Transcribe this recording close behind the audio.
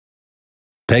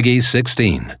Peggy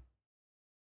 16.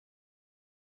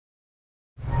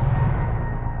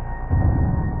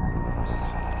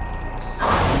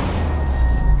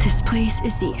 This place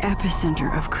is the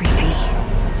epicenter of creepy.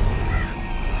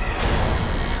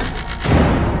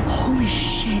 Holy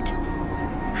shit.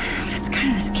 That's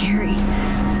kind of scary.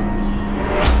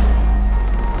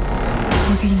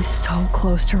 We're getting so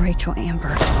close to Rachel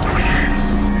Amber.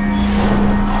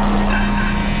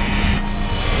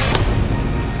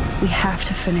 We have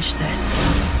to finish this.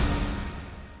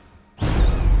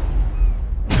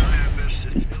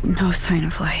 There's no sign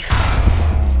of life.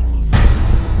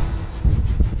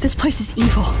 This place is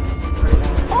evil.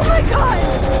 Oh my god!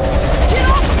 Get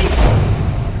off me!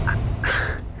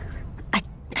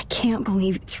 I can't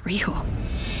believe it's real.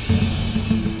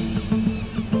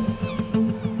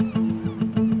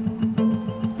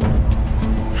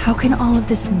 How can all of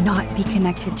this not be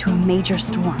connected to a major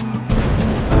storm?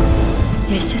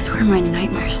 This is where my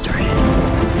nightmare started.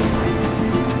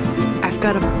 I've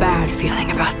got a bad feeling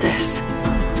about this.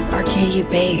 Arcadia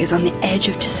Bay is on the edge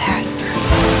of disaster.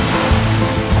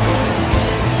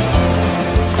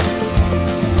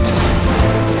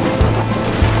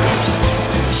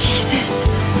 Jesus!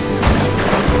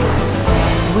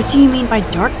 What do you mean by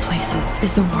dark places?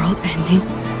 Is the world ending?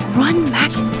 Run,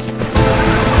 Max!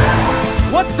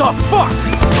 What the fuck?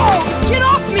 Oh, get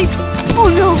off me! Oh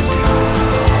no!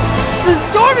 The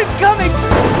storm is coming!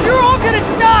 You're all gonna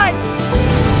die!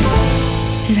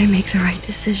 Did I make the right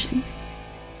decision?